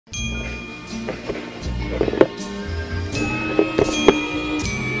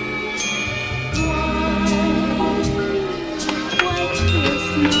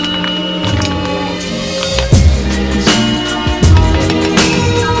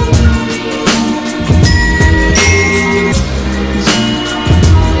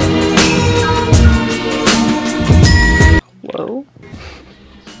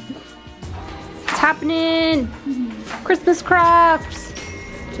Christmas crafts.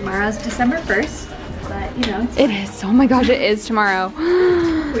 Tomorrow's December 1st, but you know. It is. Oh my gosh, it is tomorrow.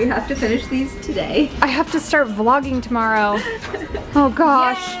 We have to finish these today. I have to start vlogging tomorrow. Oh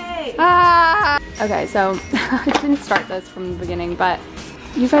gosh. Ah. Okay, so I didn't start this from the beginning, but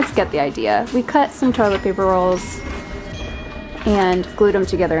you guys get the idea. We cut some toilet paper rolls and glued them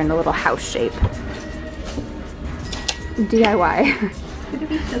together in a little house shape. DIY. It's gonna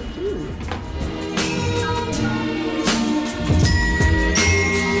be so cute.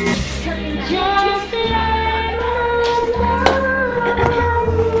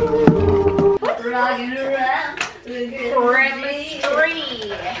 Rocking around Christmas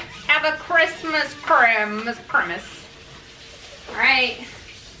tree. Have a Christmas Christmas. Alright.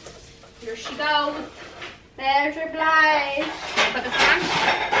 Here she goes. There's your flies. Put this on.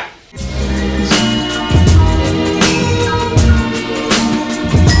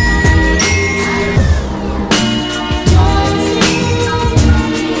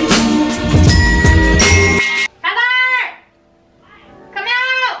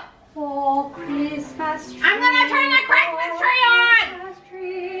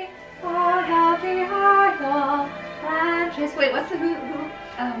 Wait, what's the who?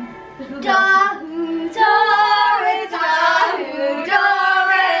 Dahu, Doris, Dahu,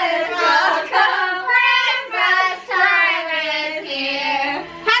 Doris, welcome, Christmas time is here.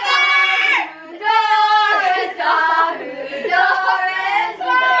 Heather! Doris, Dahu, Doris,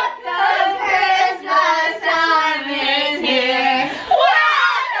 welcome, Christmas time is here.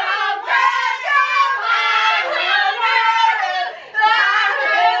 Welcome, welcome, welcome,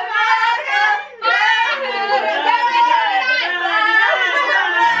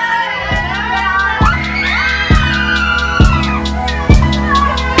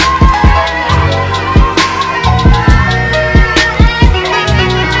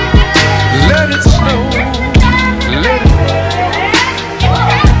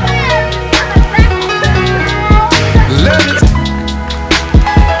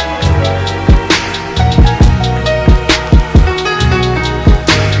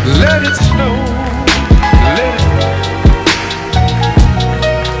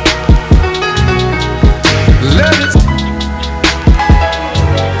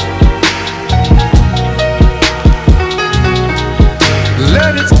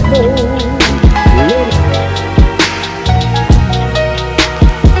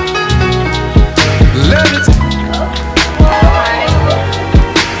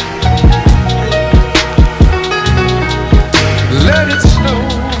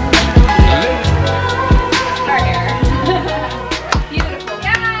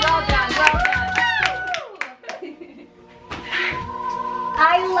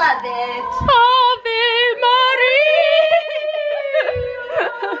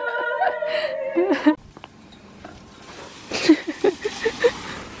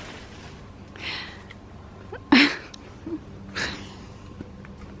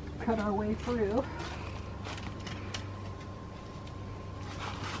 Cut our way through.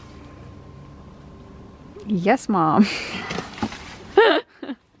 Yes, Mom.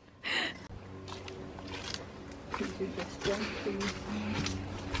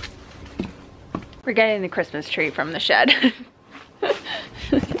 We're getting the Christmas tree from the shed.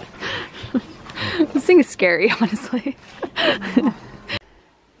 This thing is scary, honestly. Oh.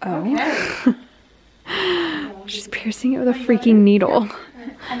 Okay. She's piercing it with a freaking needle.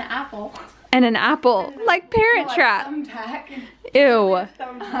 An apple. And an apple. Like Parent Trap. Thumbtack. Ew.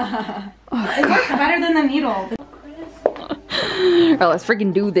 Oh, it works better than the needle. Oh, let's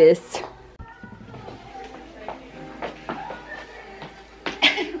freaking do this.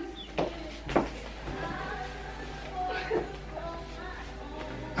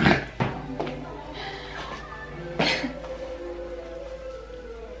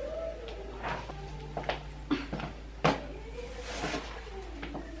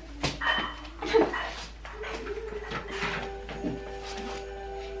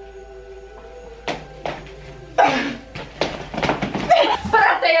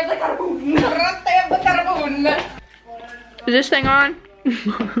 Is this thing on? Do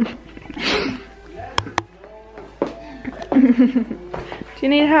you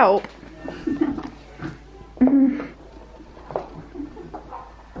need help?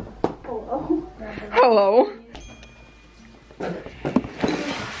 Hold Hello. Oh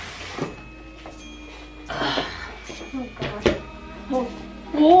gosh.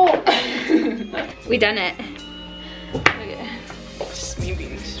 Whoa. We done it. Okay. Just me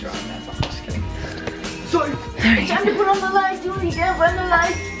being strong, that's all. Just kidding. Sorry. Right. Time to put on the lights, dude. You can't run the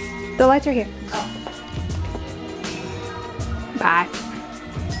lights. The lights are here. Oh. Bye.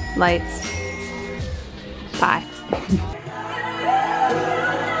 Lights. Bye.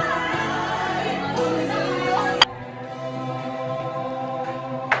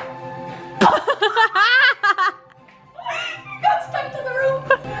 Got stuck to the roof.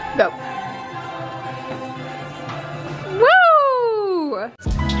 Go. Woo!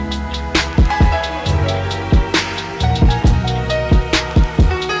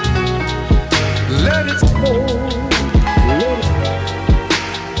 Let it go.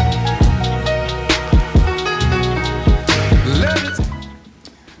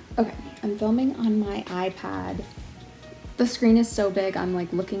 Okay, I'm filming on my iPad. The screen is so big, I'm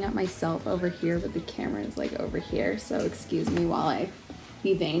like looking at myself over here, but the camera is like over here, so excuse me while I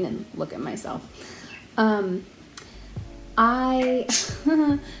be vain and look at myself. I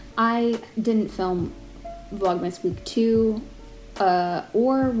didn't film Vlogmas week 2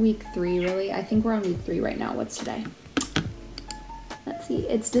 or week 3 really. I think we're on week 3 right now. What's today? Let's see,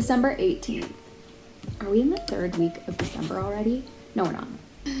 it's December 18th. Are we in the 3rd week of December already? No, we're not.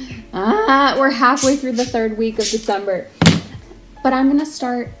 We're halfway through the 3rd week of December. But I'm gonna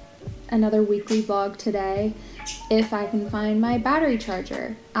start another weekly vlog today if I can find my battery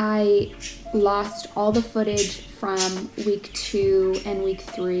charger. I lost all the footage from week 2 and week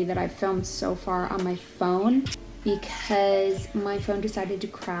 3 that I've filmed so far on my phone because my phone decided to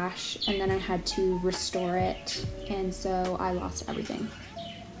crash and then I had to restore it, and so I lost everything.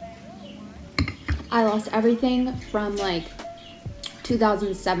 I lost everything from like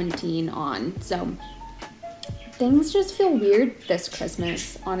 2017 on, so things just feel weird this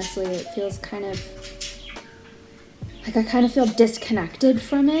Christmas. Honestly, it feels kind of like I kind of feel disconnected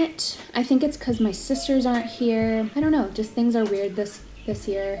from it. I think it's because my sisters aren't here. I don't know, just things are weird this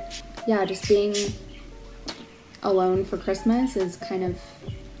year. Yeah, just being alone for Christmas is kind of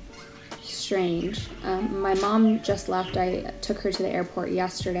strange. My mom just left. I took her to the airport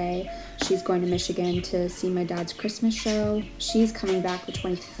yesterday. She's going to Michigan to see my dad's Christmas show. She's coming back the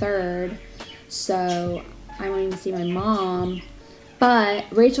 23rd, so I won't even see my mom. But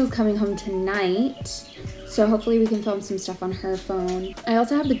Rachel's coming home tonight, so hopefully we can film some stuff on her phone. I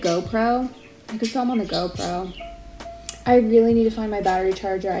also have the GoPro. I could film on the GoPro. I really need to find my battery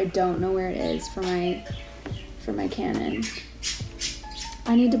charger. I don't know where it is for my Canon.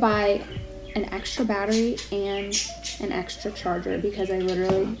 I need to buy an extra battery and an extra charger because I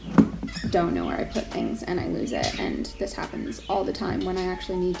literally don't know where I put things and I lose it, and this happens all the time when I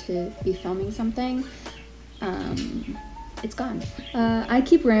actually need to be filming something. It's gone. I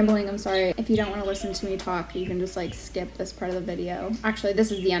keep rambling, I'm sorry. If you don't want to listen to me talk, you can just like skip this part of the video. Actually,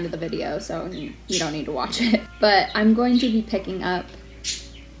 this is the end of the video, so you don't need to watch it. But I'm going to be picking up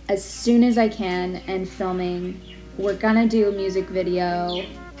as soon as I can and filming. We're gonna do a music video,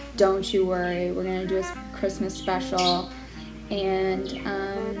 don't you worry. We're gonna do a Christmas special, and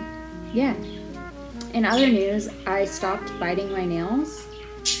yeah. In other news, I stopped biting my nails.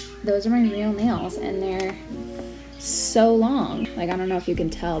 Those are my real nails, and they're so long. Like, I don't know if you can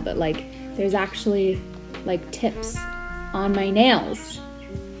tell, but like there's actually like tips on my nails,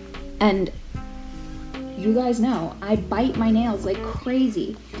 and you guys know I bite my nails like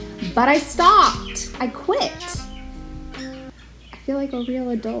crazy, but I stopped. I quit. I feel like a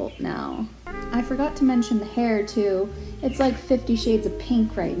real adult now. I forgot to mention the hair too. It's like 50 shades of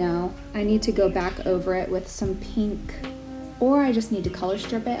pink right now. I need to go back over it with some pink, or I just need to color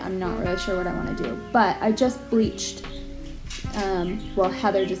strip it. I'm not really sure what I want to do, but I just bleached. Well,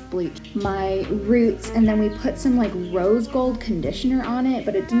 Heather just bleached my roots, and then we put some like rose gold conditioner on it,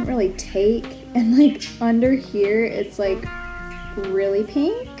 but it didn't really take. And like under here, it's like really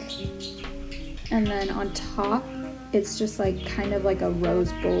pink. And then on top, it's just like kind of like a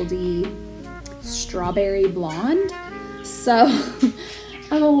rose goldy strawberry blonde. So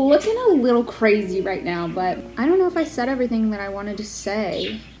I'm looking a little crazy right now, but I don't know if I said everything that I wanted to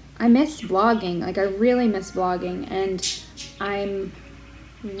say. I miss vlogging, like I really miss vlogging, and I'm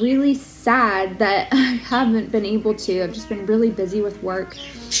really sad that I haven't been able to. I've just been really busy with work.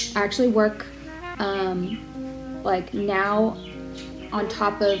 I actually work like now on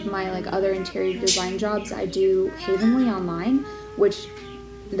top of my like other interior design jobs. I do Havenly online, which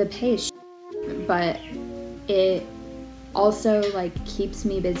the pay is but it also like keeps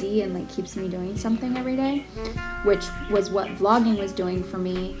me busy and like keeps me doing something every day, which was what vlogging was doing for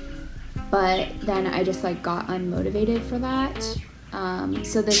me but then I just like got unmotivated for that.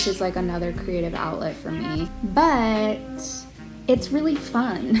 So this is like another creative outlet for me, but it's really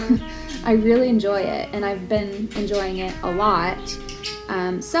fun. I really enjoy it, and I've been enjoying it a lot.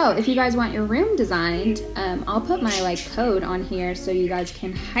 So if you guys want your room designed, I'll put my like code on here so you guys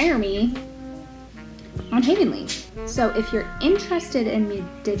can hire me on Havenly. So if you're interested in me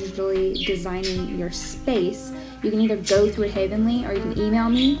digitally designing your space, you can either go through Havenly or you can email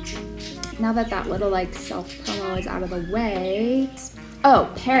me. Now that that little like self promo is out of the way. Oh,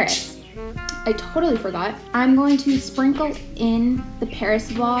 Paris. I totally forgot. I'm going to sprinkle in the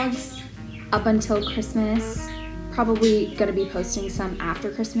Paris vlogs up until Christmas. Probably gonna be posting some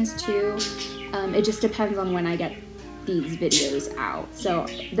after Christmas too. It just depends on when I get these videos out. So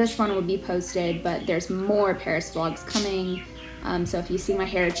this one will be posted, but there's more Paris vlogs coming. So if you see my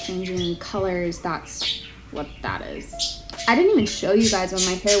hair changing colors, that's what that is. I didn't even show you guys when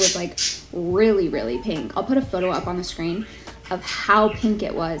my hair was like really, really pink. I'll put a photo up on the screen of how pink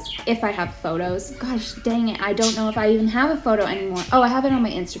it was if I have photos. Gosh dang it, I don't know if I even have a photo anymore. Oh, I have it on my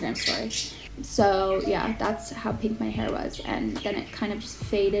Instagram story. So yeah, that's how pink my hair was, and then it kind of just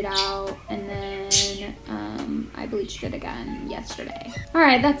faded out, and then I bleached it again yesterday. All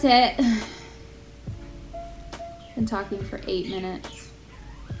right, that's it. Been talking for 8 minutes.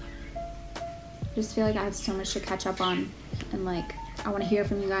 Just feel like I have so much to catch up on, and like I want to hear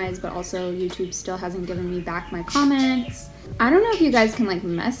from you guys, but also YouTube still hasn't given me back my comments. I don't know if you guys can like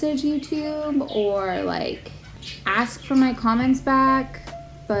message YouTube or like ask for my comments back,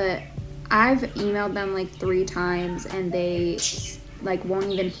 but I've emailed them like 3 times and they like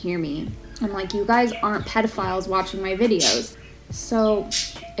won't even hear me. I'm like, you guys aren't pedophiles watching my videos. So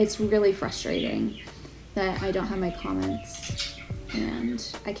it's really frustrating that I don't have my comments and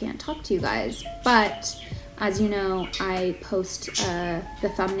I can't talk to you guys. But as you know, I post the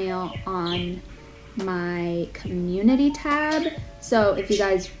thumbnail on my community tab. So if you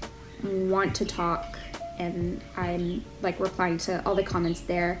guys want to talk and I'm like replying to all the comments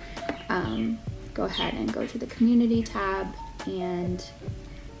there, go ahead and go to the community tab and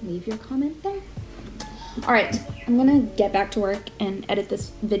leave your comment there. All right, I'm gonna get back to work and edit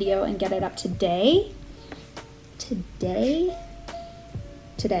this video and get it up today.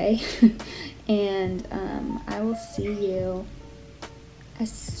 And I will see you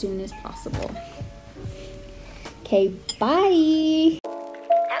as soon as possible. Okay, bye.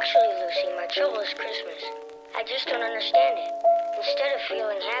 Actually, Lucy, my trouble is Christmas. I just don't understand it. Instead of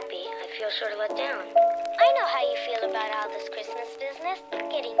feeling happy, I feel sort of let down. I know how you feel about all this Christmas business,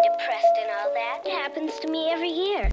 getting depressed and all that. It happens to me every year.